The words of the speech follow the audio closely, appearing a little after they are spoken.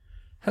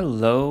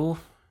Hello,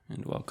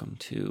 and welcome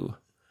to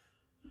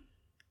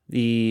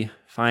the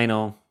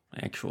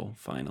actual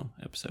final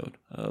episode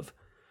of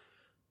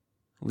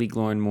League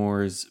Lorne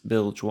Moore's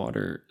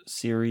Bilgewater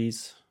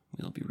series.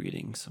 We'll be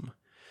reading some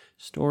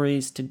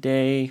stories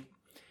today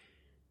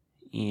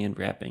and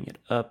wrapping it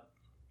up.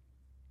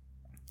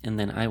 And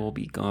then I will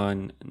be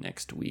gone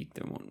next week.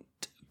 There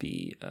won't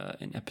be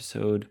an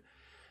episode.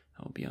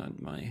 I will be on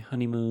my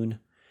honeymoon.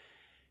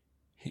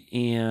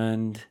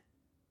 And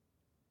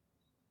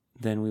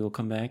then we will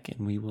come back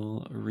and we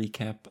will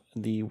recap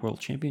the World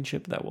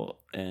Championship. That will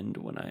end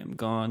when I am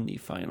gone. The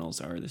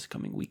finals are this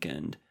coming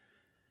weekend.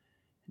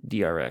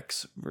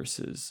 DRX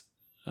versus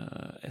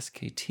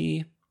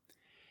SKT.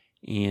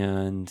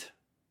 And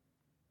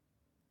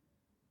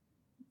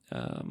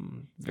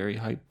very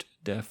hyped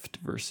Deft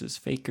versus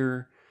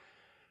Faker.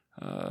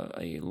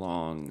 A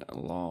long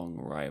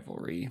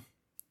rivalry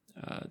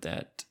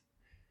that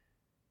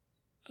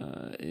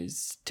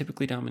is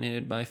typically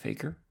dominated by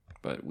Faker.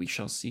 But we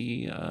shall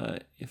see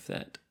if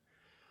that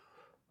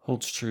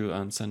holds true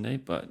on Sunday.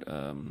 But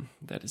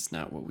that is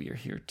not what we are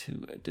here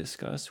to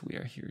discuss. We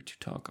are here to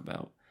talk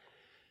about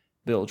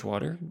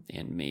Bilgewater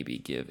and maybe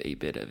give a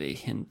bit of a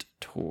hint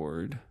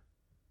toward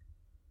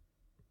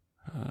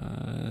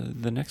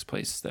the next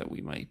place that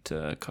we might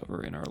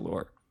cover in our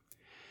lore.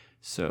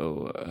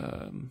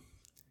 So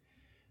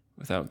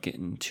without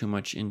getting too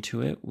much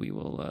into it, we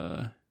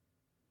will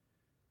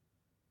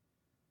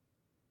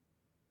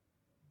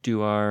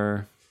do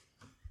our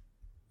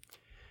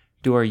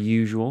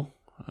usual,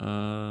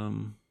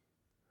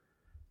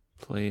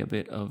 play a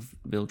bit of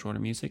Bilgewater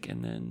music,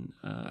 and then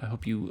I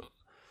hope you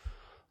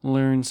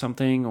learn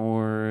something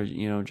or,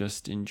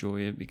 just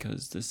enjoy it,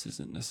 because this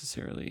isn't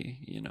necessarily,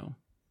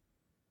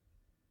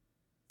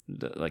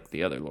 like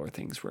the other lore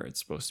things where it's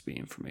supposed to be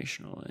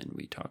informational and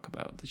we talk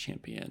about the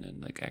champion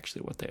and like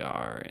actually what they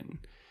are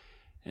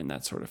and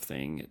that sort of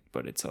thing,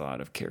 but it's a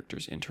lot of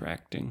characters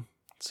interacting.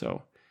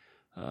 So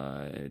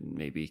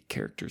maybe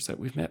characters that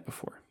we've met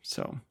before.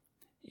 So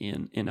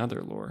in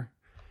other lore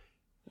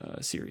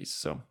series.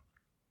 So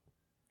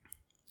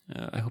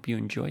I hope you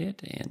enjoy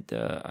it, and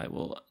I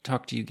will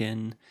talk to you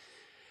again.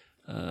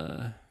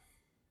 I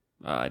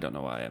don't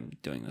know why I'm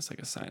doing this like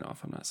a sign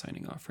off. I'm not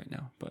signing off right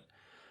now, but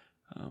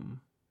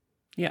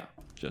yeah,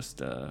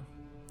 just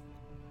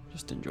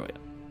enjoy it.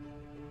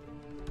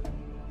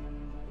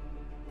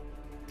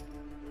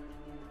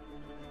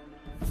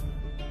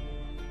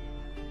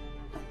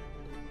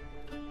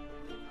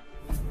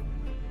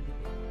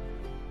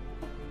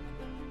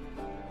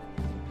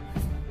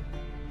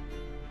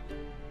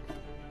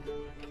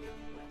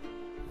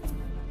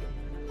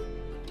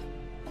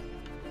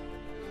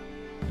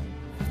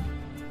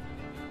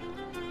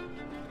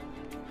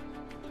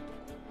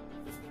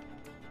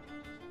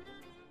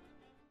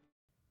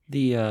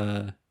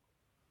 The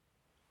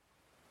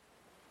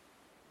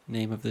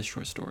name of this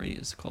short story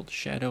is called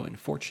Shadow and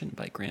Fortune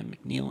by Graham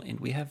McNeil,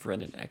 and we have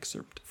read an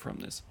excerpt from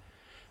this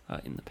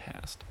in the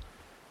past.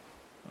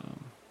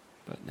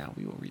 But now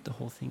we will read the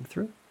whole thing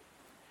through.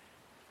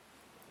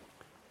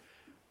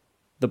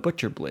 The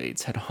butcher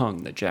blades had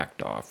hung the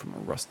jackdaw from a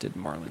rusted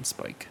marlin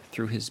spike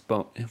through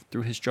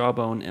his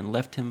jawbone and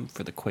left him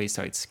for the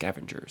quayside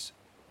scavengers.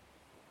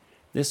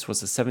 This was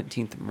the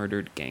 17th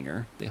murdered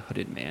ganger the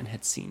hooded man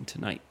had seen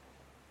tonight.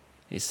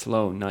 A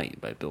slow night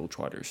by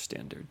Bilgewater's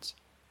standards,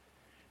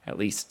 at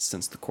least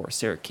since the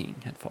Corsair King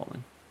had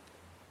fallen.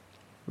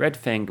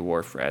 Red-fanged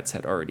wharf rats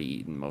had already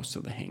eaten most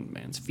of the hanged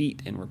man's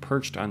feet and were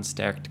perched on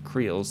stacked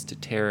creels to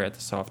tear at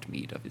the soft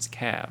meat of his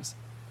calves.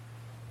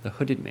 The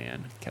hooded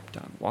man kept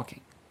on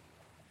walking.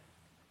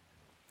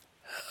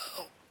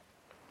 "Help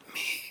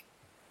me."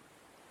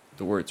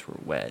 The words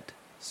were wet,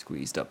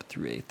 squeezed up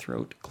through a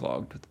throat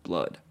clogged with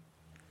blood.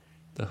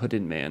 The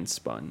hooded man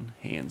spun,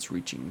 hands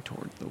reaching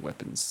toward the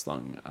weapons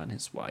slung on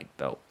his wide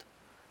belt.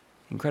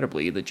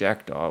 Incredibly, the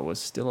jackdaw was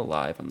still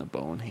alive on the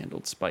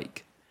bone-handled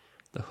spike.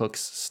 The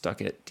hooks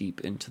stuck it deep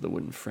into the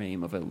wooden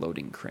frame of a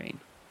loading crane.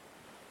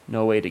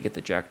 No way to get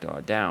the jackdaw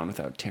down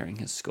without tearing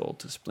his skull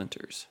to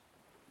splinters.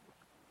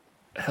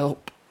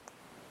 "Help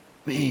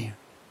me,"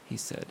 he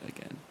said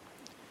again.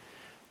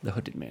 The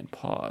hooded man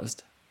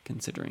paused,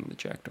 considering the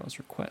jackdaw's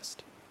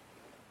request.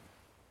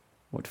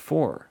 "What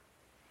for?"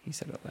 he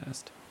said at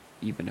last.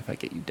 "Even if I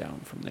get you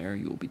down from there,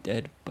 you will be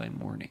dead by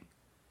morning."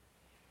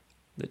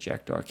 The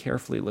jackdaw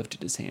carefully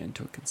lifted his hand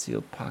to a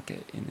concealed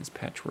pocket in his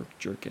patchwork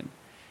jerkin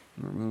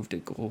and removed a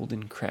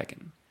golden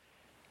kraken.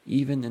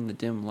 Even in the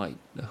dim light,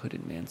 the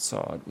hooded man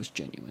saw it was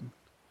genuine.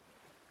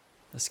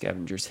 The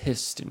scavengers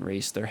hissed and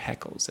raised their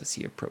hackles as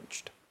he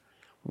approached.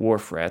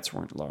 Wharf rats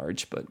weren't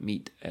large, but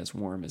meat as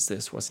warm as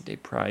this wasn't a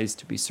prize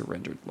to be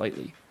surrendered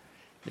lightly.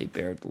 They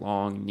bared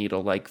long,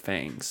 needle-like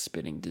fangs,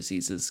 spitting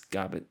diseased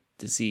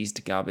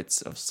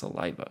gobbets of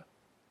saliva.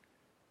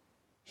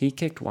 He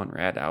kicked one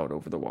rat out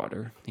over the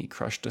water. He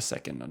crushed a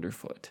second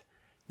underfoot.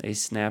 They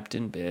snapped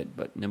and bit,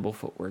 but nimble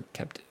footwork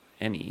kept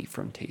any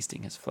from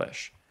tasting his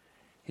flesh.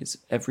 His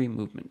every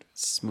movement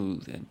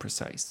smooth and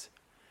precise.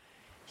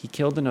 He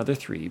killed another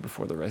 3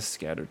 before the rest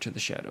scattered to the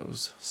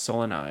shadows,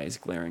 sullen eyes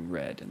glaring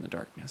red in the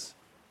darkness.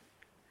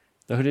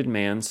 The hooded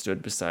man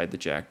stood beside the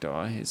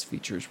jackdaw. His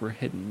features were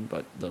hidden,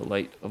 but the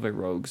light of a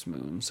rogue's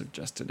moon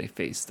suggested a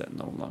face that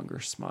no longer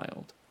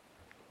smiled.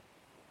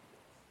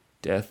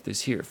 "Death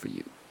is here for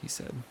you," he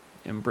said.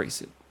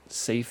 "Embrace it,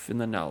 safe in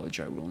the knowledge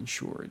I will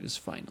ensure it is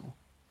final."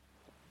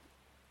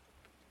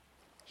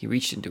 He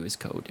reached into his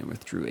coat and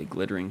withdrew a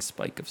glittering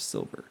spike of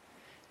silver,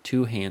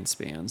 2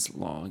 handspans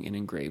long and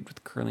engraved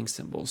with curling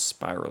symbols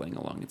spiraling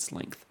along its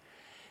length.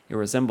 It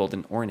resembled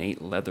an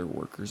ornate leather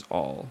worker's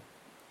awl.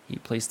 He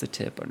placed the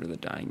tip under the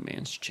dying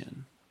man's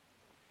chin.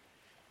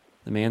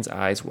 The man's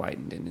eyes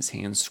widened and his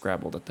hands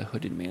scrabbled at the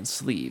hooded man's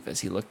sleeve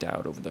as he looked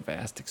out over the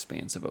vast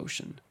expanse of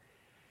ocean.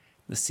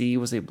 The sea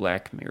was a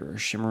black mirror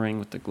shimmering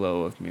with the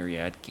glow of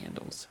myriad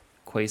candles.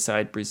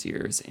 Quayside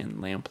braziers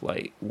and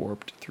lamplight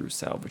warped through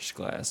salvaged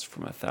glass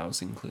from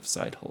 1,000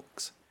 cliffside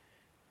hulks.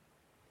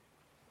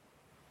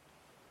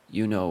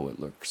 "You know what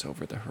lurks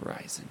over the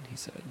horizon," he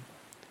said.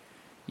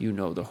 "You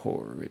know the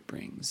horror it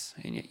brings,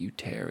 and yet you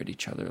tear at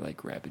each other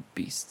like rabid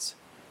beasts.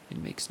 It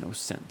makes no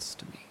sense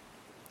to me."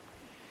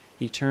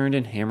 He turned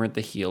and hammered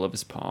the heel of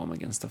his palm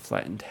against the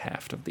flattened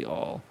haft of the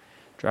awl,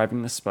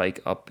 driving the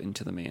spike up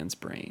into the man's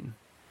brain.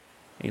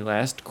 A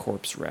last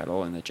corpse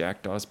rattle and the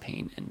jackdaw's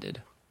pain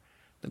ended.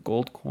 The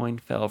gold coin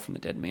fell from the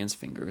dead man's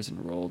fingers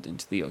and rolled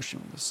into the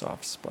ocean with a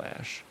soft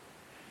splash.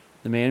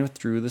 The man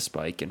withdrew the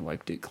spike and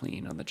wiped it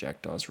clean on the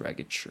jackdaw's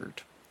ragged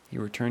shirt. He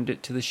returned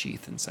it to the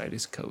sheath inside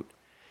his coat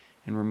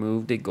and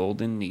removed a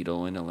golden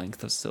needle and a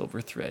length of silver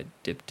thread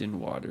dipped in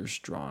waters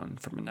drawn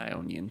from an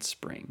Ionian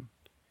spring.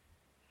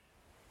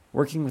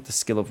 Working with the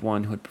skill of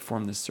one who had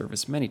performed this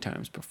service many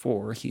times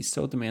before, he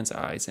sewed the man's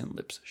eyes and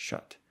lips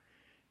shut.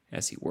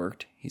 As he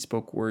worked, he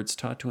spoke words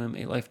taught to him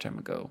a lifetime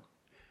ago,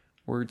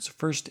 words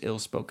first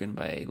ill-spoken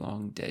by a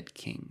long-dead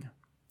king.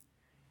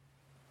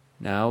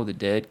 "Now the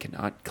dead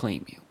cannot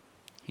claim you,"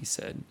 he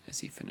said as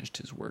he finished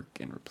his work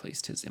and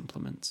replaced his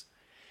implements.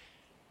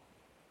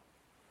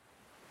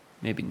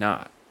 "Maybe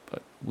not,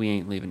 but we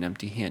ain't leaving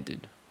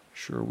empty-handed.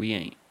 Sure we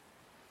ain't,"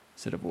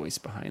 said a voice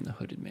behind the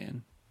hooded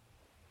man.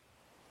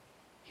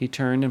 He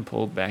turned and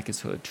pulled back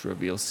his hood to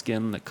reveal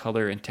skin the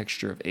color and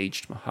texture of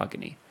aged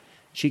mahogany,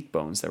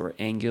 cheekbones that were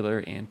angular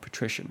and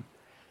patrician.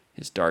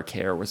 His dark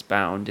hair was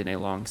bound in a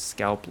long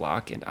scalp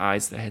lock, and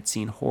eyes that had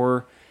seen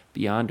horror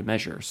beyond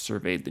measure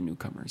surveyed the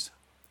newcomers.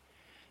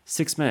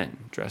 6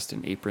 men, dressed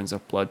in aprons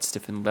of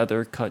blood-stiffened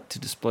leather cut to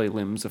display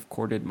limbs of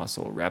corded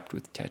muscle wrapped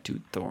with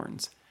tattooed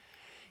thorns.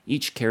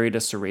 Each carried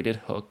a serrated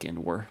hook and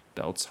wore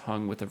belts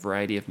hung with a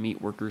variety of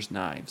meat workers'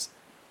 knives.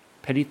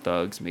 Petty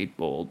thugs made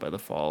bold by the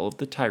fall of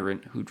the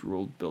tyrant who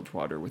ruled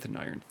Bilgewater with an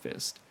iron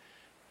fist.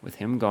 With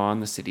him gone,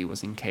 the city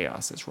was in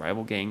chaos as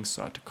rival gangs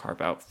sought to carve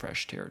out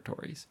fresh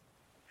territories.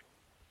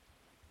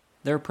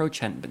 Their approach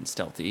hadn't been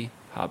stealthy.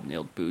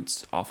 Hobnailed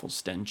boots, awful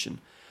stench, and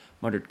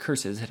muttered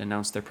curses had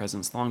announced their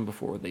presence long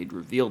before they'd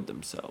revealed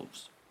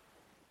themselves.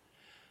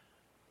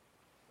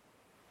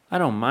 "I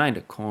don't mind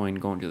a coin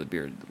going to the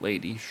bearded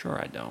lady, sure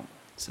I don't,"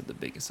 said the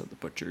biggest of the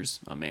butchers,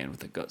 a man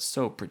with a gut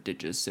so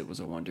prodigious it was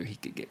a wonder he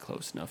could get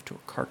close enough to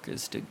a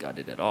carcass to gut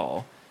it at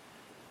all.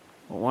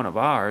 "Well, one of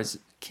ours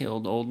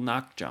killed old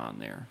Knockjohn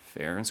there,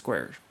 fair and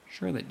square.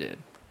 Sure they did.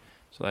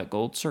 So that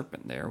gold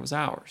serpent there was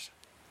ours."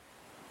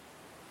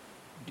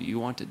 "Do you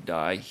want to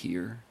die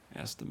here?"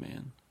 asked the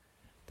man.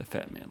 The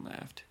fat man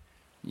laughed.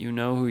 "You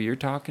know who you're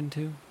talking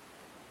to?"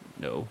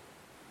 "No."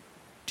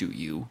 "Do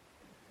you?"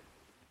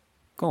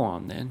 "Go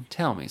on, then.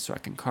 Tell me so I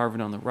can carve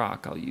it on the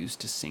rock I'll use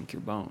to sink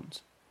your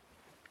bones."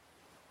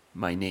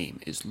 "My name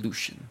is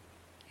Lucian,"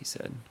 he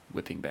said,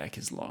 whipping back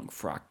his long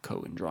frock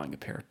coat and drawing a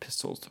pair of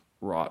pistols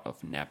wrought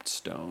of knapped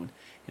stone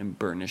and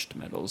burnished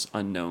metals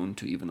unknown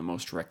to even the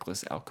most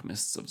reckless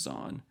alchemists of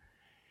Zon.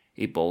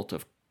 A bolt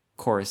of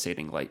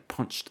coruscating light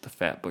punched the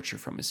fat butcher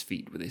from his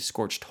feet with a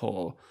scorched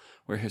hole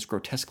where his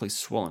grotesquely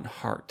swollen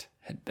heart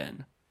had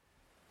been.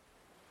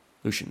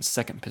 Lucian's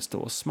second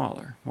pistol was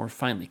smaller, more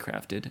finely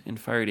crafted, and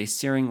fired a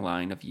searing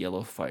line of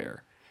yellow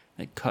fire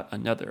that cut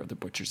another of the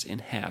butchers in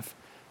half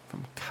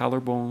from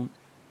collarbone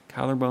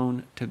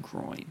to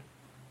groin.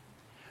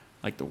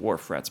 Like the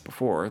wharf rats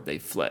before, they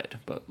fled,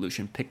 but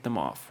Lucian picked them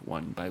off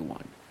one by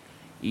one.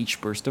 Each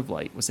burst of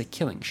light was a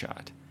killing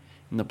shot.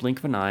 In the blink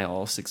of an eye,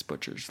 all 6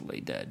 butchers lay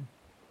dead.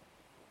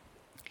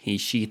 He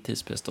sheathed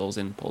his pistols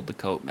and pulled the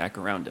coat back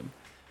around him.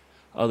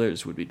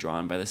 Others would be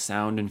drawn by the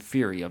sound and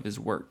fury of his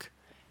work,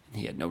 and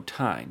he had no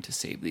time to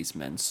save these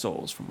men's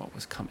souls from what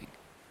was coming.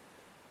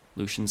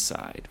 Lucian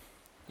sighed.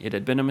 It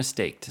had been a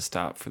mistake to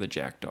stop for the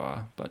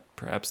jackdaw, but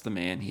perhaps the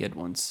man he had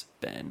once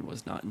been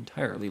was not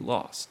entirely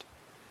lost.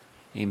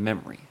 A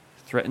memory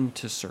threatened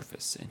to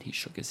surface, and he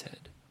shook his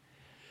head.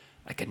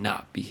 "I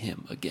cannot be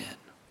him again,"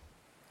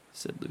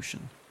 said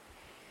Lucian.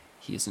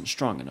 "He isn't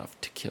strong enough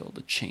to kill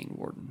the chain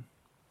warden."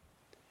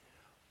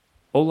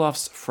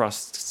 Olaf's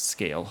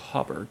frost-scale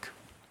hauberk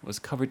was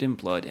covered in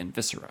blood and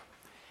viscera.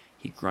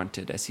 He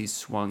grunted as he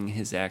swung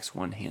his axe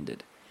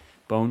one-handed,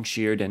 Bone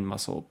sheared and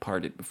muscle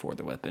parted before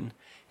the weapon,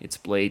 its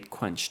blade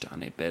quenched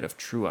on a bed of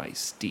true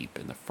ice deep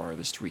in the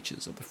farthest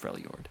reaches of the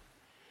Freljord.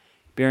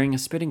 Bearing a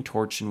spitting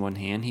torch in one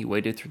hand, he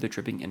waded through the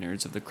dripping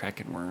innards of the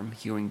kraken worm,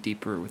 hewing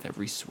deeper with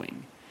every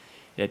swing.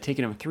 It had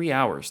taken him 3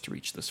 hours to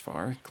reach this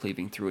far,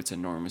 cleaving through its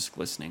enormous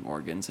glistening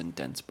organs and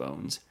dense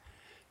bones.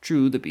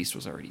 True, the beast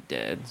was already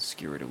dead,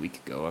 skewered a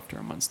week ago after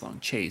a months-long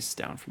chase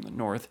down from the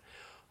north.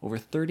 Over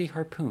 30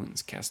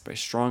 harpoons cast by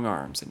strong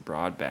arms and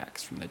broad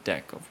backs from the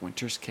deck of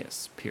Winter's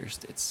Kiss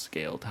pierced its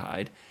scaled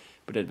hide,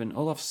 but it had been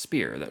Olaf's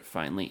spear that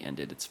finally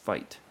ended its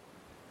fight.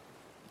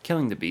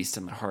 Killing the beast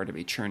in the heart of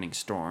a churning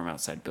storm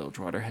outside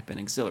Bilgewater had been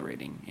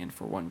exhilarating, and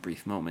for one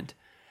brief moment,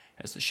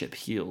 as the ship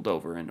heeled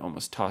over and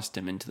almost tossed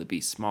him into the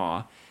beast's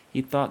maw,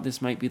 he thought this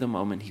might be the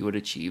moment he would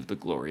achieve the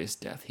glorious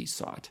death he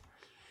sought.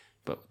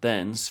 But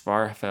then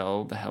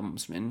Svarfell, the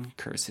helmsman,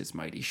 curse his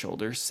mighty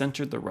shoulder,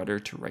 centered the rudder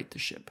to right the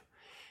ship.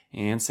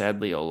 And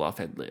sadly Olaf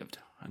had lived,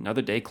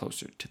 another day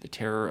closer to the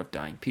terror of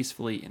dying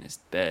peacefully in his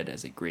bed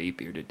as a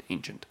gray-bearded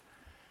ancient.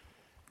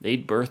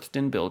 They'd berthed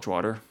in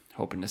Bilgewater,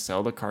 hoping to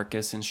sell the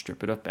carcass and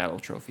strip it of battle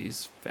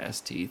trophies,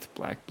 vast teeth,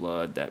 black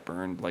blood that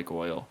burned like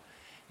oil,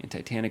 and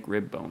titanic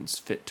rib bones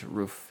fit to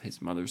roof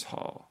his mother's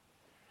hall.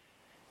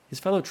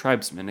 His fellow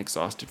tribesmen,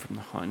 exhausted from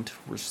the hunt,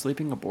 were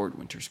sleeping aboard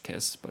Winter's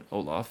Kiss, but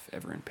Olaf,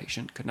 ever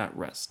impatient, could not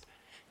rest.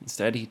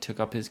 Instead, he took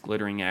up his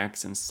glittering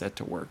axe and set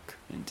to work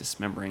in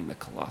dismembering the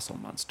colossal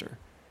monster.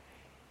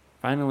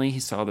 Finally, he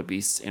saw the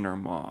beast's inner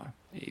maw,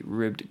 a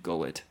ribbed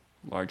gullet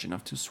large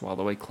enough to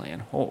swallow a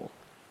clan whole,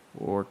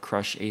 or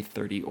crush a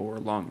 30-oar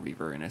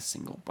longreaver in a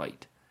single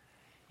bite.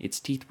 Its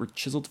teeth were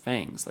chiseled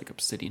fangs like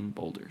obsidian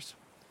boulders.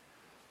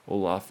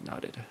 Olaf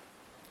nodded.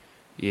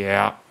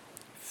 Yeah,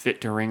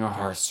 fit to ring a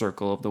hearth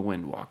circle of the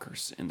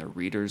Windwalkers and the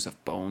readers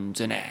of Bones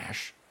and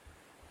Ash.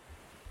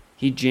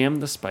 He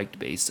jammed the spiked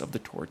base of the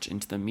torch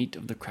into the meat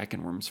of the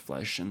krakenworm's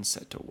flesh and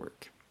set to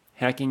work,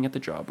 hacking at the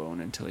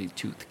jawbone until a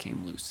tooth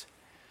came loose.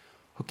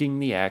 Hooking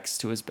the axe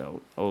to his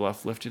belt,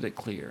 Olaf lifted it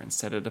clear and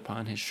set it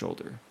upon his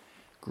shoulder,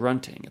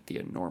 grunting at the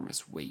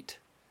enormous weight.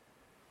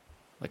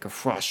 Like a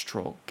frost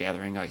troll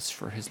gathering ice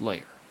for his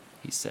lair,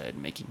 he said,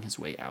 making his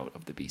way out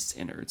of the beast's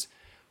innards,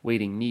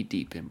 wading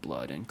knee-deep in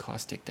blood and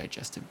caustic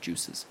digestive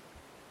juices.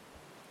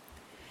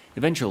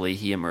 Eventually,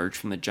 he emerged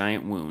from the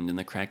giant wound in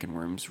the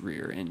krakenworm's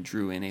rear and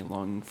drew in a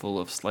lungful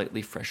of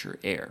slightly fresher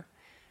air.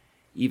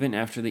 Even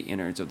after the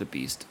innards of the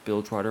beast,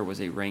 Bilgewater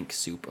was a rank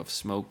soup of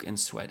smoke and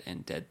sweat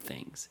and dead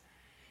things.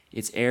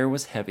 Its air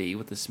was heavy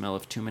with the smell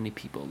of too many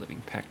people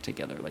living packed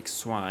together like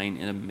swine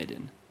in a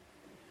midden.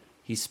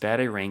 He spat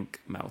a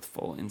rank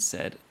mouthful and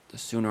said, "The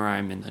sooner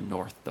I'm in the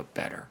north, the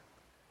better."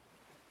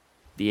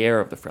 The air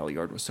of the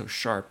Freljord was so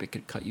sharp it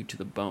could cut you to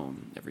the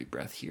bone. Every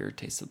breath here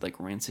tasted like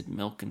rancid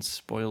milk and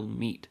spoiled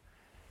meat.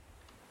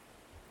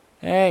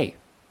 "Hey!"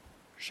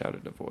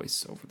 shouted a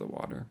voice over the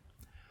water.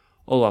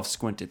 Olaf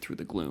squinted through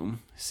the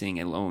gloom, seeing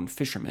a lone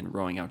fisherman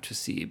rowing out to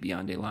sea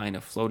beyond a line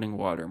of floating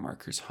water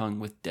markers hung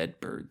with dead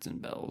birds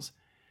and bells.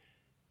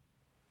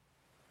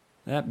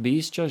 "That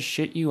beast just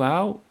shit you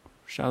out?"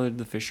 shouted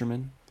the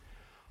fisherman.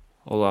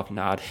 Olaf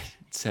nodded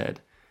and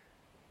said,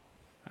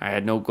 "I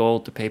had no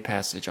gold to pay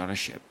passage on a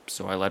ship,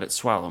 so I let it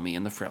swallow me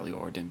in the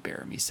Freljord and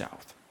bear me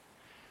south."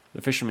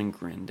 The fisherman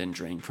grinned and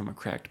drank from a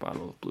cracked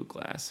bottle of blue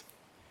glass.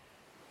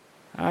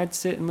 "I'd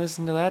sit and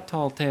listen to that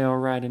tall tale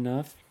right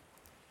enough."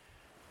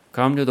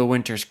 "Come to the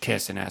Winter's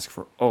Kiss and ask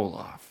for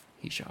Olaf,"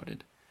 he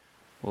shouted.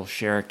 "We'll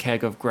share a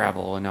keg of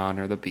gravel and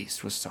honor the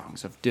beast with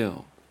songs of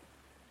doom."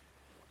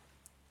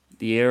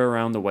 The air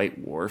around the White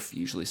Wharf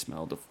usually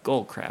smelled of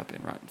gull crap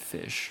and rotten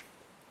fish.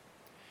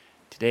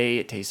 Today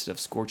it tasted of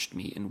scorched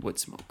meat and wood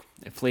smoke,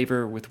 a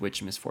flavor with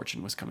which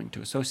misfortune was coming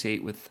to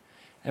associate with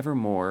ever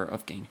more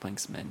of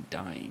Gangplank's men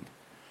dying.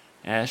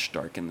 Ash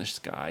darkened the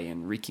sky,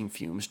 and reeking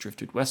fumes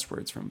drifted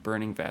westwards from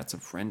burning vats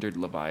of rendered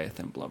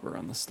leviathan blubber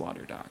on the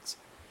slaughter docks.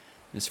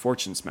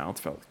 Misfortune's mouth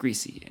felt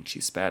greasy, and she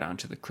spat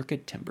onto the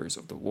crooked timbers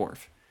of the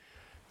wharf.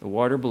 The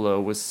water below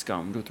was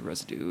scummed with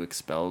residue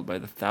expelled by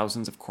the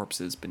thousands of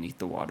corpses beneath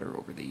the water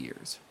over the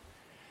years.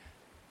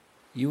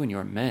 "You and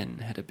your men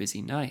had a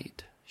busy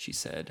night," she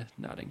said,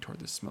 nodding toward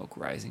the smoke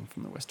rising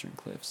from the western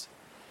cliffs.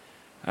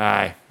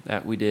 "Aye,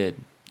 that we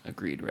did,"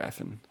 agreed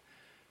Raffin.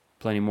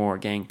 "Plenty more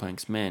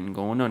Gangplank's men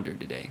going under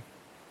today."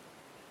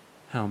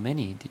 "How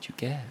many did you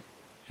get?"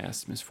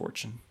 asked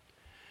Misfortune.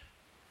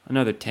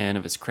 "Another 10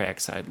 of his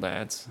crackside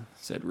lads,"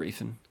 said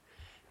Raffin.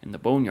 "And the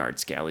boneyard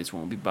scallies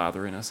won't be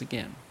bothering us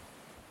again."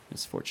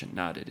 Misfortune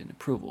nodded in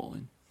approval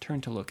and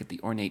turned to look at the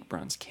ornate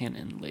bronze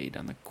cannon laid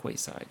on the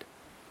quayside.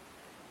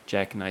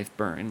 Jackknife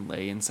Byrne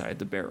lay inside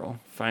the barrel,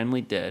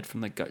 finally dead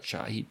from the gut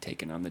shot he'd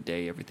taken on the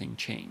day everything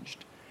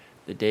changed,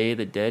 the day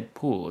the dead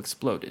pool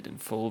exploded in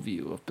full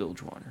view of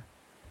Bilgewater.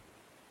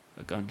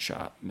 A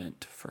gunshot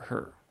meant for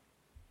her.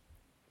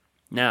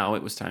 Now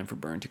it was time for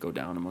Byrne to go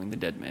down among the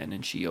dead men,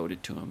 and she owed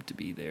it to him to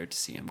be there to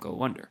see him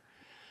go under.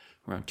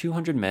 Around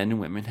 200 men and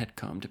women had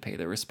come to pay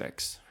their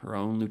respects, her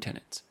own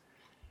lieutenants.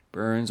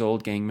 Byrne's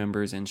old gang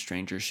members and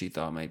strangers she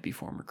thought might be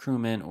former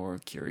crewmen or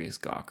curious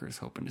gawkers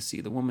hoping to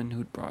see the woman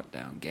who'd brought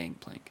down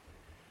Gangplank.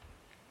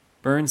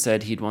 Burns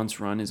said he'd once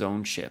run his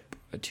own ship,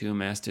 a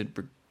two-masted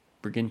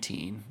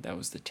brigantine that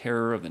was the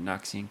terror of the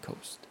Noxian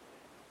coast.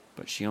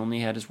 But she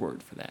only had his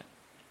word for that.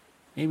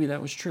 Maybe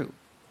that was true.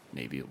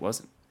 Maybe it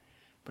wasn't.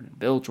 But in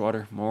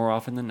Bilgewater, more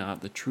often than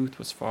not, the truth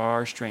was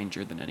far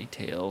stranger than any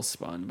tale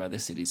spun by the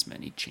city's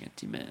many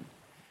chanty men.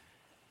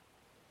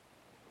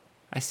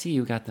 "I see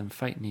you got them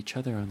fighting each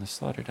other on the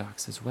slaughter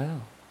docks as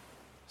well,"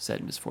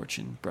 said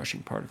Misfortune,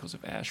 brushing particles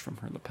of ash from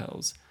her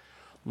lapels.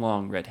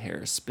 Long red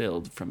hair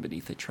spilled from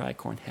beneath a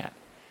tricorn hat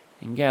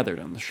and gathered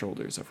on the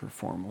shoulders of her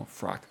formal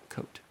frock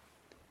coat.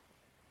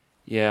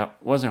 "Yeah, it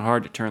wasn't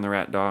hard to turn the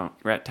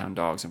Rat Town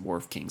dogs and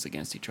Wharf Kings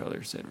against each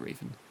other," said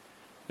Raven.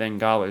 "Ben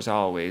Goller's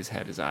always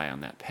had his eye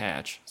on that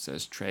patch.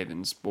 Says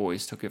Traven's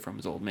boys took it from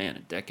his old man a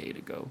decade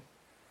ago."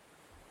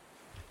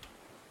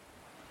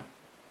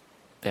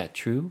 "That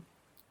true?"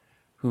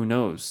 "Who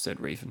knows?" said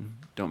Raven.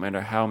 Don't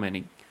matter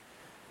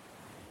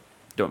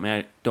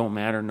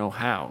no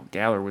how.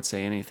 Galler would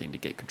say anything to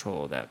get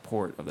control of that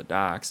port of the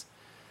docks.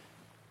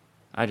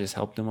 I just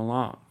helped him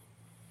along."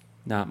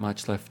 "Not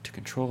much left to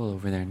control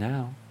over there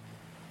now."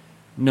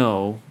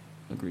 "No,"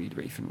 agreed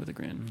Raven with a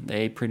grin.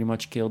 "They pretty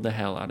much killed the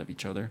hell out of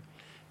each other.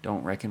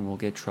 Don't reckon we'll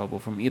get trouble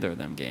from either of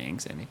them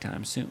gangs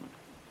anytime soon."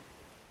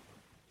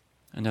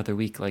 "Another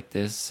week like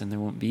this, and there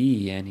won't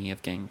be any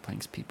of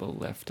Gangplank's people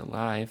left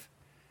alive."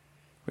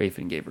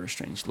 Raven gave her a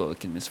strange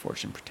look, and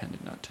Misfortune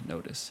pretended not to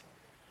notice.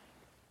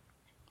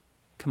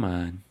 "Come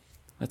on,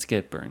 let's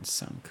get Burns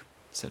sunk,"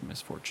 said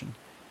Misfortune.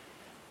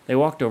 They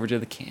walked over to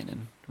the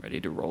cannon,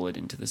 ready to roll it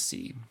into the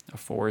sea. A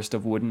forest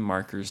of wooden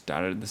markers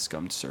dotted the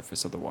scummed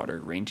surface of the water,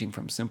 ranging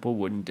from simple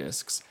wooden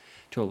discs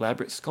to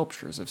elaborate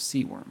sculptures of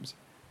sea worms.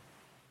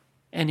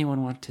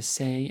 "Anyone want to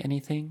say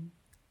anything?"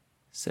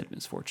 said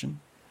Misfortune.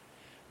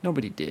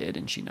 Nobody did,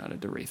 and she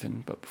nodded to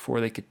Raven, but before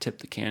they could tip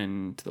the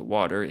cannon into the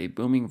water, a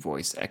booming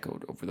voice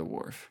echoed over the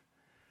wharf.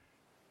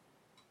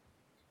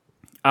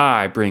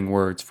 "I bring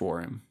words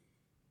for him."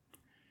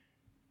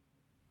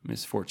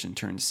 Misfortune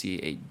turned to see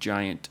a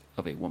giant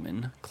of a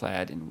woman,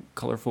 clad in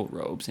colorful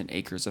robes and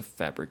acres of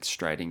fabric,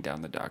 striding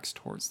down the docks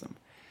towards them.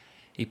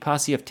 A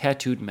posse of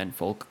tattooed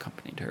menfolk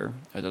accompanied her,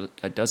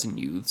 a dozen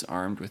youths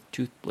armed with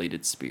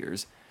tooth-bladed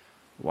spears,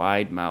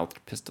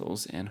 wide-mouthed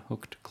pistols, and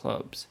hooked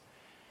clubs.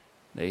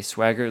 They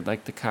swaggered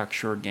like the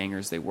cocksure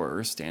gangers they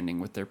were, standing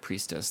with their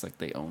priestess like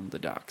they owned the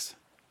docks.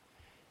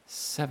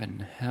 Seven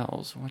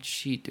hells, what's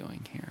she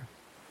doing here?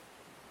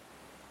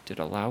 Did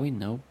Alawi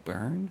know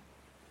Burn?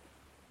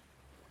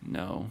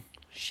 "No,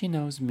 she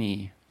knows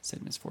me,"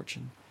 said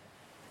Misfortune.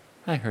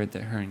 "I heard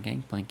that her and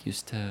Gangplank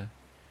used to...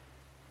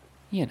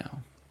 you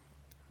know."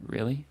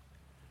 "Really?"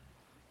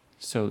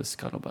 "So the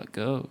scuttlebutt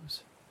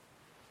goes."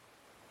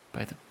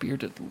 "By the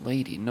bearded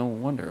lady, no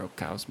wonder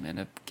Okau's men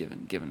have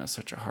given us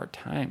such a hard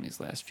time these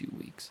last few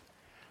weeks."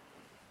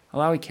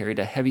 Alawi carried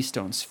a heavy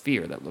stone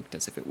sphere that looked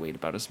as if it weighed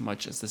about as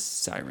much as the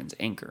siren's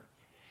anchor.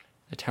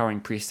 The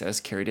towering priestess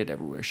carried it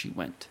everywhere she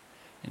went,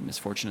 and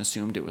Misfortune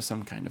assumed it was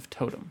some kind of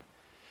totem.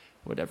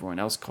 What everyone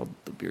else called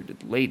the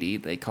bearded lady,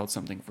 they called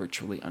something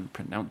virtually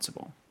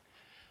unpronounceable.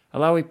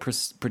 Alawi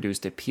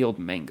produced a peeled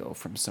mango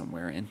from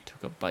somewhere and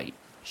took a bite.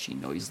 She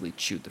noisily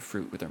chewed the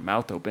fruit with her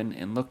mouth open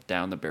and looked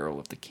down the barrel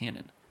of the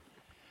cannon.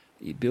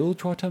 "A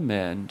Bilgewater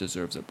man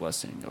deserves a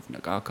blessing of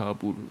Nagaka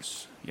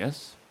Burus,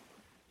 yes?"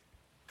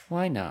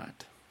 "Why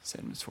not?"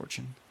 said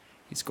Misfortune.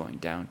 "He's going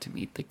down to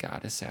meet the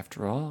goddess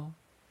after all."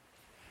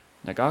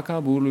 "Nagaka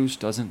Burus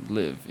doesn't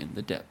live in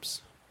the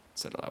depths,"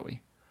 said Alawi.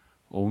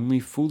 "Only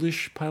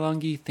foolish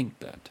Pailangi think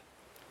that.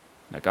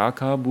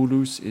 Nagaka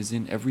Burus is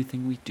in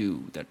everything we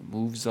do that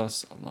moves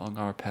us along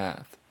our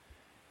path."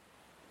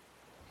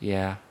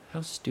 "Yeah,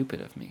 how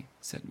stupid of me,"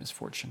 said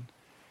Misfortune.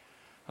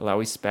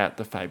 Alawi spat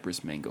the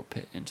fibrous mango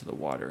pit into the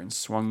water and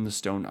swung the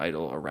stone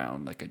idol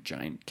around like a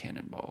giant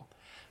cannonball,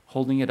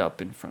 holding it up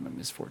in front of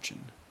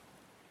Misfortune.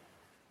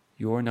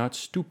 "You're not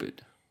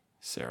stupid,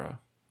 Sarah,"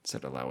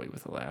 said Alawi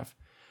with a laugh,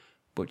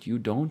 "but you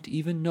don't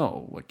even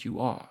know what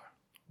you are,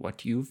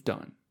 what you've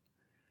done."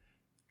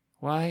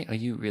 "Why are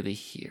you really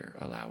here,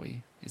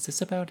 Alawi? Is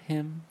this about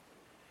him?"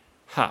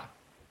 "Ha!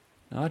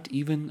 Not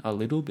even a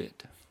little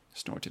bit,"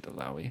 snorted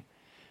Alawi.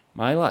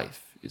 "My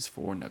life is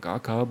for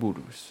Nagaka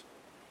Burus.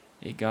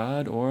 A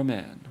god or a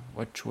man,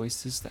 what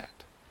choice is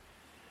that?"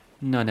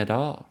 "None at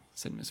all,"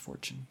 said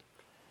Misfortune.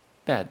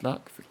 "Bad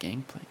luck for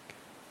Gangplank."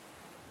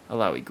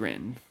 Alawi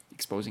grinned,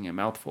 exposing a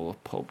mouthful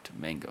of pulped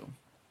mango.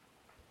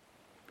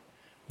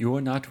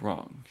 "You're not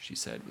wrong," she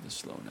said with a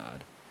slow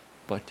nod,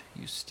 "but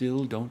you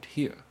still don't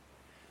hear.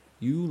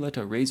 You let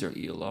a razor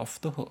eel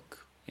off the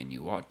hook, and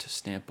you ought to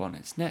stamp on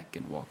its neck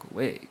and walk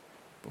away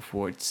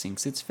before it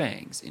sinks its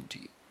fangs into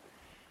you.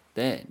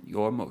 Then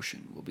your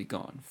motion will be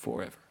gone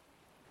forever."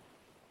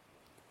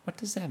 "What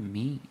does that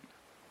mean?"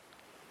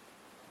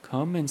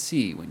 "Come and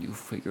see when you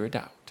figure it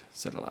out,"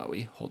 said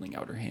Alawi, holding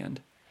out her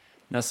hand.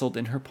 Nestled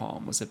in her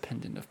palm was a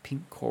pendant of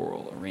pink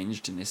coral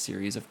arranged in a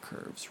series of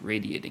curves,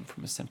 radiating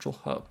from a central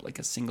hub like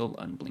a single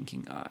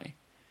unblinking eye.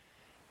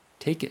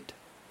 "Take it,"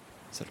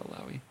 said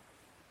Alawi.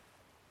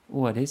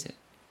 "What is it?"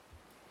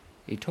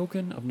 A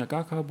token of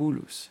Nagaka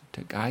Bulus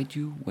to guide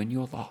you when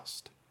you're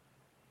lost.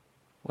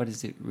 What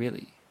is it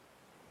really?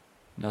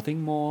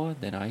 Nothing more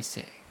than I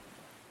say.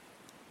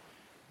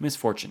 Miss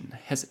Fortune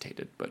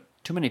hesitated, but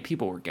too many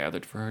people were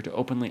gathered for her to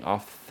openly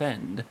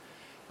offend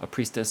a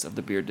priestess of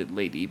the bearded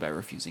lady by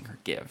refusing her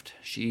gift.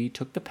 She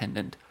took the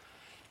pendant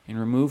and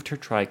removed her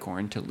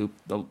tricorn to loop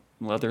the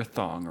leather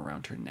thong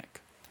around her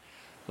neck.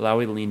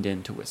 Lowy leaned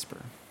in to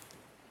whisper,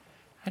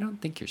 I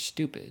don't think you're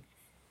stupid.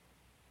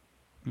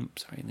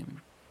 Let me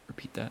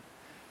repeat that.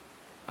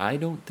 I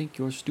don't think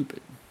you're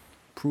stupid.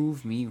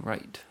 Prove me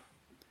right.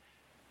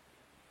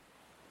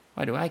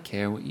 Why do I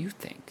care what you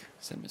think?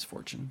 Said Miss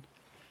Fortune.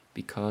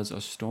 Because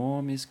a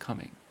storm is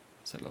coming,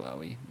 said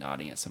Alawi,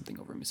 nodding at something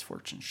over Miss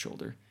Fortune's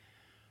shoulder.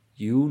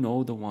 You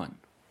know the one,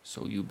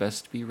 so you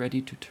best be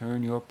ready to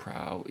turn your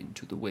prow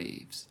into the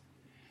waves.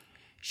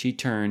 She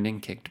turned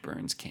and kicked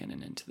Burns'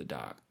 cannon into the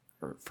dock,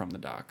 from the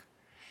dock.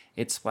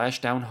 It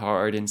splashed down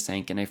hard and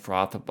sank in a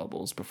froth of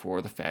bubbles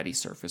before the fatty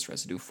surface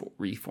residue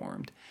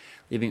reformed,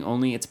 leaving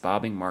only its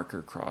bobbing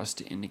marker cross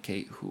to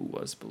indicate who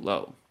was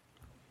below.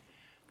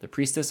 The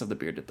priestess of the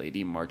bearded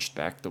lady marched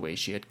back the way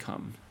she had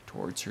come,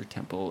 towards her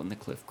temple in the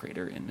cliff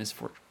crater, and Miss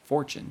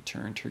Fortune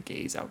turned her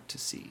gaze out to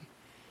sea.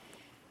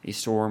 A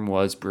storm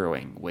was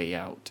brewing way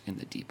out in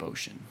the deep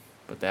ocean,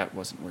 but that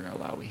wasn't where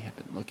Alawi had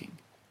been looking.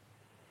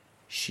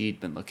 She'd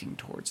been looking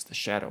towards the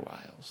Shadow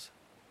Isles.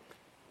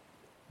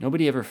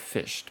 Nobody ever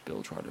fished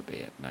Bilgewater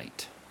Bay at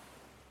night.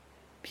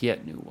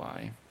 Piet knew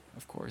why.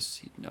 Of course,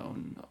 he'd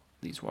known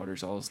these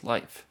waters all his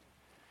life.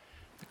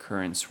 The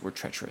currents were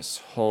treacherous.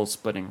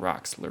 Hull-splitting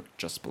rocks lurked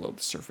just below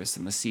the surface,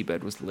 and the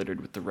seabed was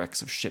littered with the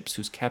wrecks of ships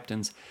whose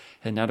captains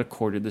had not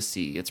accorded the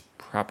sea its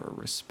proper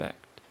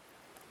respect.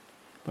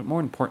 But more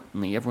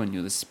importantly, everyone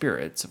knew the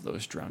spirits of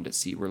those drowned at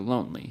sea were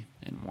lonely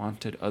and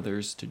wanted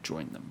others to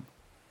join them.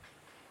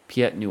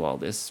 Piet knew all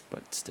this,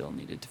 but still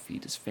needed to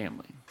feed his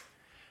family.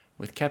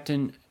 With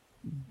Captain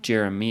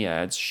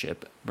Jeremiad's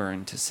ship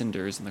burned to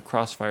cinders in the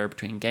crossfire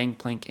between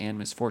Gangplank and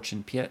Miss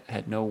Fortune, Piet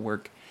had no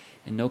work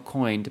and no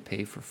coin to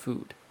pay for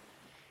food.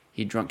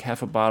 He'd drunk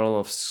half a bottle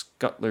of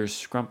Scuttler's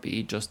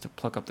Scrumpy just to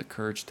pluck up the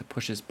courage to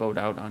push his boat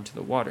out onto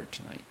the water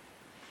tonight,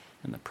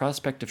 and the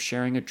prospect of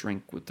sharing a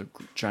drink with the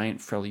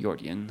giant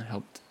Freljordian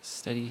helped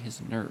steady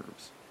his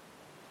nerves.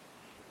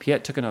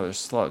 Piet took another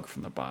slug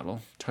from the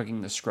bottle,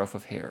 tugging the scruff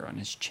of hair on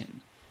his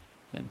chin,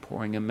 then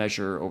pouring a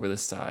measure over the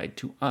side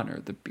to honor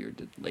the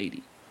bearded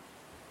lady.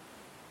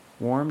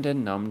 Warmed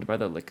and numbed by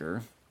the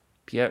liquor,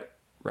 Piet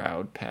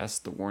rowed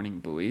past the warning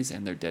buoys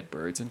and their dead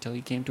birds until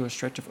he came to a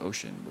stretch of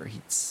ocean where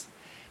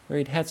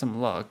he'd had some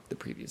luck the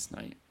previous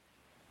night.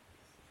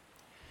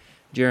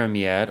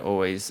 Jeremiad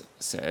always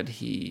said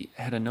he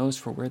had a nose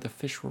for where the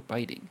fish were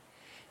biting,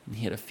 and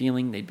he had a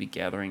feeling they'd be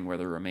gathering where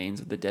the remains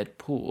of the dead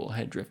pool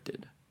had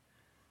drifted.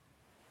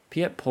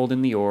 Piet pulled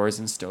in the oars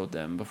and stowed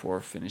them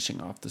before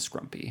finishing off the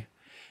scrumpy.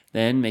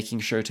 Then, making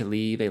sure to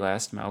leave a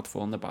last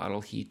mouthful in the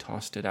bottle, he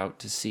tossed it out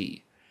to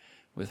sea.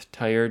 With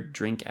tired,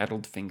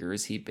 drink-addled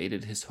fingers, he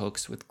baited his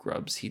hooks with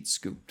grubs he'd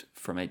scooped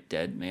from a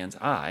dead man's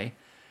eye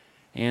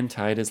and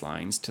tied his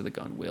lines to the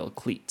gunwale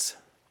cleats.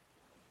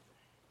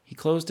 He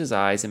closed his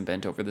eyes and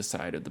bent over the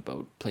side of the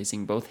boat,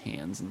 placing both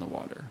hands in the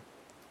water.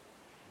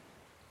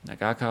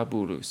 Nagaka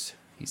Bulus,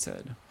 he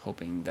said,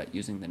 hoping that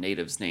using the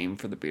native's name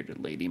for the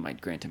bearded lady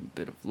might grant him a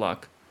bit of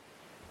luck.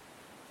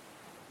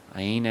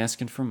 I ain't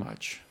asking for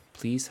much.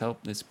 Please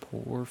help this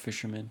poor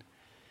fisherman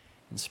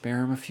and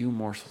spare him a few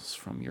morsels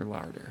from your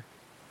larder.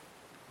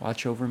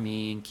 Watch over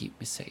me and keep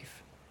me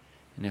safe.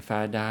 And if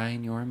I die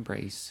in your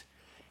embrace,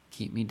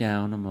 keep me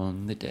down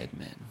among the dead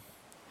men.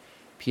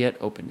 Piet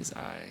opened his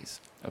eyes.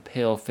 A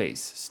pale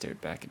face stared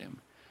back at him,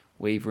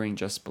 wavering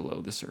just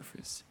below the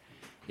surface.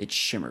 It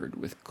shimmered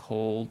with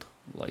cold,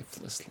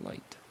 lifeless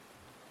light.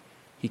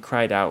 He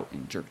cried out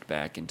and jerked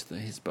back into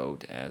his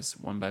boat as,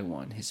 one by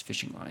one, his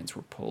fishing lines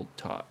were pulled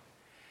taut.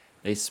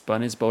 They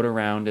spun his boat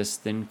around as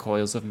thin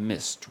coils of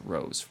mist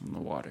rose from the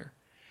water.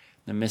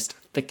 The mist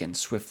thickened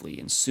swiftly,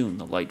 and soon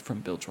the light from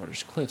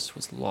Bilgewater's cliffs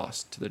was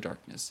lost to the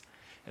darkness,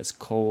 as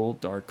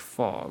cold, dark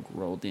fog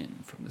rolled in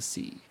from the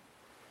sea.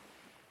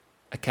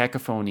 A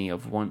cacophony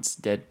of once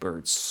dead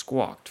birds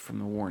squawked from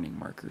the warning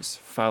markers,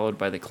 followed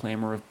by the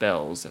clamor of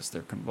bells as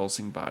their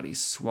convulsing bodies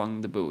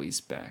swung the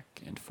buoys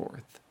back and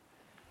forth.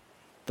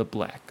 The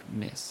black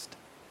mist.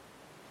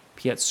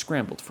 Piet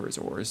scrambled for his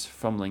oars,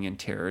 fumbling in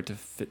terror to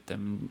fit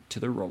them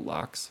to the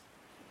rowlocks.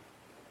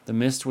 The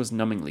mist was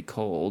numbingly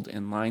cold,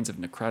 and lines of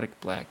necrotic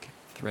black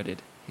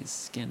threaded his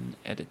skin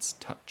at its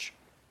touch.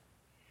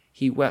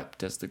 He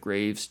wept as the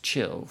grave's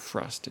chill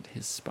frosted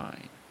his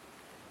spine.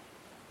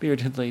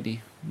 Bearded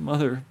lady,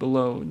 mother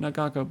below,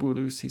 Nagaka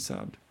Bulus, he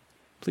sobbed.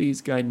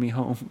 Please guide me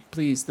home.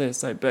 Please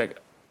this, I beg.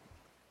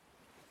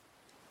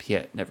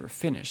 Piet never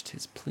finished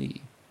his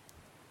plea.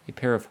 A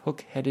pair of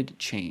hook-headed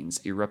chains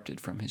erupted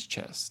from his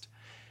chest,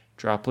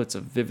 droplets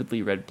of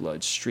vividly red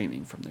blood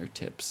streaming from their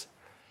tips.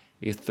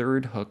 A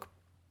third hook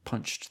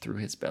punched through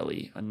his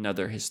belly,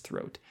 another his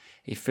throat.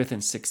 A fifth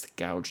and sixth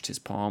gouged his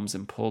palms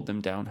and pulled them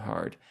down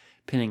hard,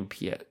 pinning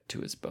Piet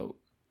to his boat.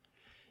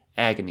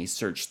 Agony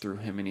surged through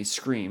him, and he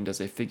screamed as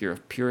a figure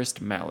of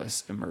purest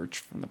malice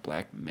emerged from the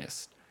black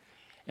mist.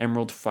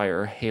 Emerald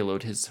fire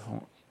haloed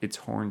its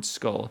horned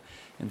skull,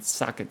 and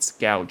sockets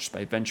gouged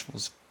by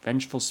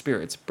vengeful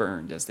spirits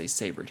burned as they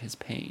savored his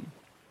pain.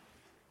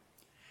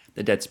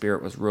 The dead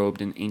spirit was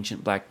robed in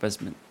ancient black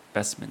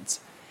vestments,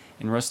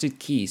 and rusted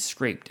keys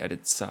scraped at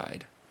its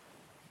side.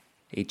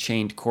 A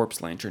chained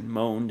corpse lantern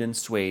moaned and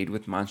swayed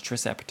with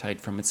monstrous appetite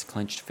from its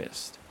clenched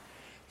fist.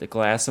 The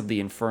glass of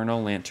the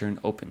infernal lantern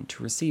opened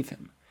to receive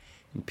him,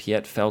 and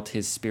Piet felt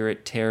his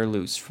spirit tear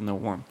loose from the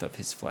warmth of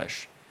his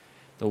flesh.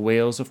 The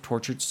wails of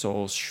tortured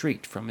souls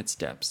shrieked from its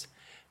depths,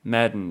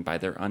 maddened by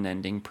their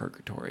unending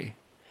purgatory.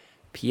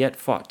 Piet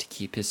fought to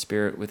keep his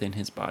spirit within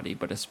his body,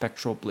 but a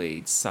spectral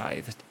blade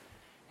scythed,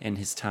 and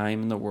his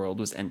time in the world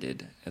was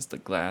ended as the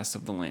glass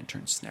of the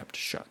lantern snapped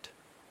shut.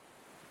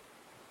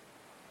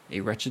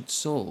 "A wretched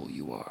soul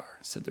you are,"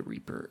 said the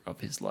reaper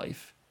of his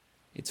life,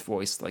 its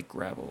voice like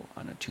gravel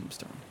on a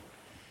tombstone.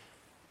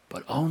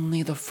 "But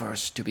only the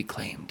first to be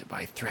claimed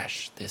by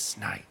Thresh this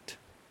night."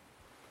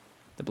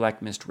 The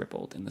black mist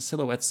rippled, and the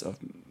silhouettes of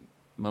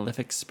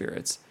malefic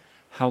spirits,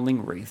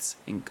 howling wraiths,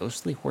 and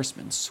ghostly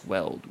horsemen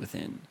swelled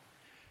within.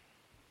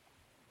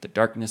 The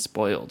darkness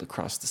boiled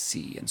across the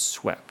sea and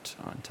swept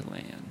onto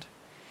land,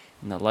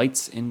 and the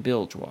lights in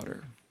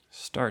Bilgewater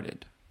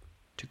started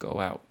to go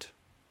out.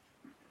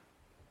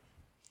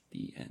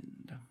 The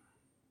end.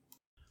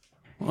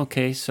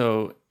 Okay,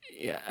 so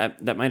yeah,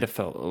 that might have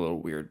felt a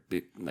little weird.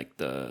 Like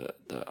the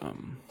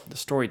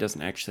story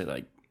doesn't actually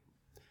like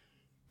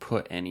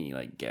put any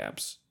like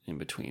gaps in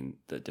between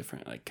the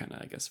different like kind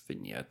of I guess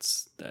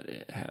vignettes that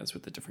it has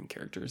with the different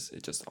characters.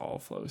 It just all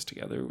flows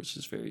together, which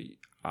is very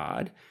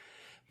odd.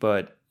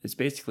 But it's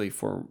basically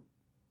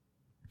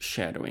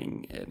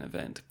foreshadowing an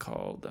event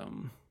called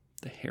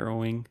the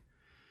Harrowing,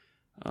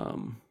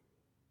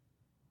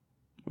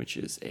 which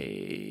is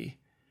a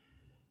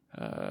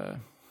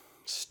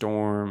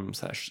storm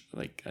 /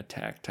 like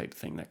attack type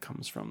thing that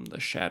comes from the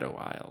Shadow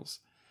Isles,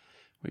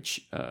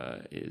 which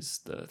is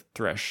the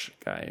Thresh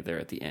guy there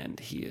at the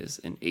end. He is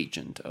an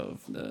agent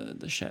of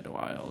the Shadow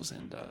Isles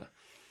and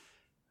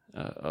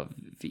of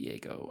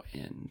Viego,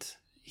 and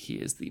he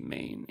is the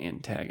main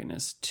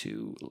antagonist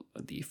to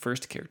the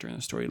first character in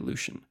the story,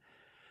 Lucian.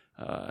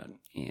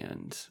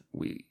 And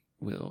we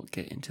will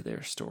get into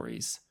their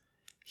stories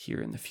here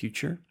in the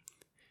future.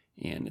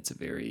 And it's a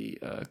very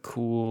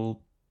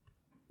cool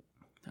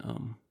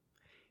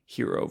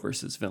hero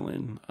versus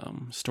villain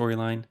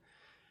storyline.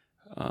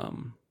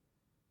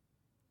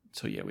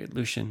 So yeah, we had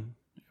Lucian,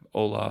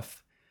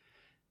 Olaf,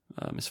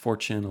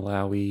 Misfortune,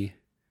 Alawi,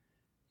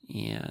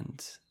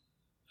 and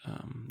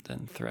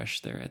then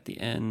Thresh there at the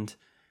end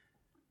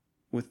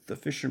with the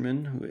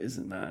fisherman, who is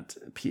not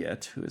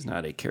Piet, who is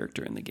not a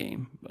character in the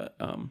game. But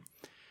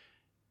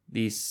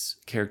these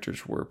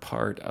characters were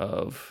part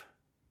of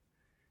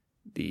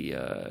the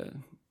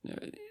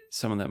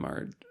some of them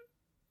are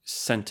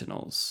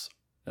sentinels.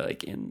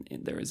 Like in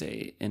there is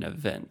an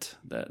event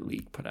that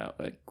League put out,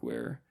 like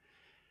where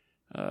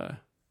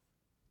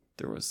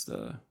there was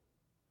the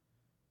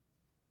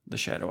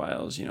Shadow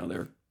Isles. You know,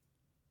 they're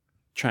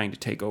trying to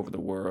take over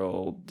the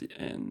world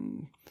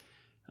and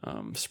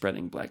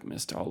spreading black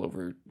mist all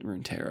over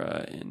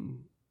Runeterra.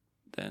 And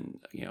then,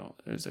 you know,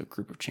 there's a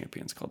group of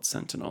champions called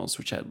Sentinels,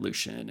 which had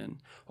Lucian and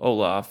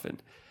Olaf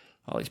and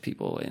all these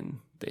people, and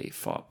they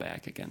fought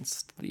back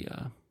against the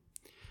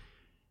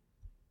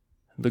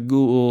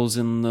ghouls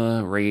and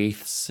the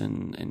wraiths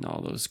and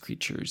all those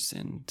creatures.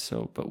 And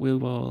so, but we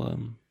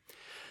will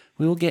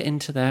get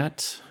into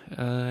that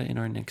in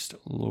our next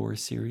lore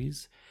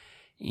series,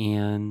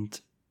 and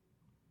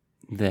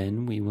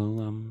then we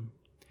will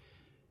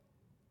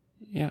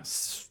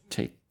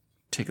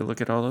take a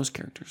look at all those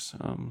characters.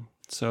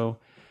 So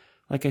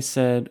like I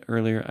said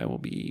earlier, I will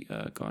be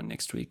gone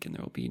next week, and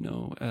there will be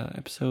no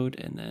episode,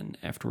 and then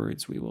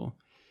afterwards we will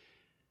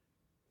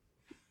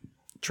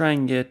try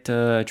and get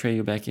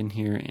Atreyu back in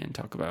here and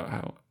talk about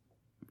how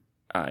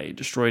I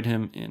destroyed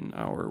him in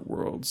our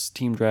Worlds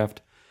team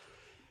draft.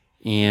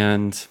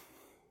 And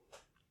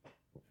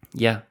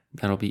yeah,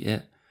 that'll be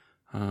it.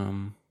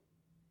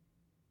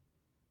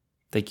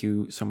 Thank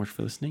you so much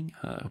for listening.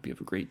 I hope you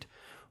have a great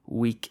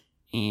week.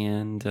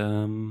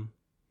 And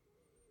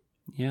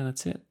yeah,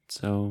 that's it.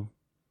 So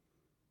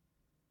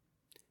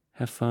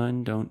have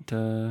fun. Don't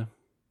do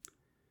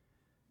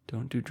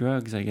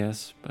drugs, I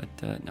guess.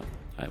 But no,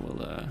 I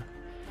will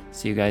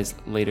see you guys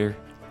later.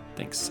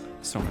 Thanks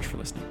so much for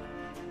listening.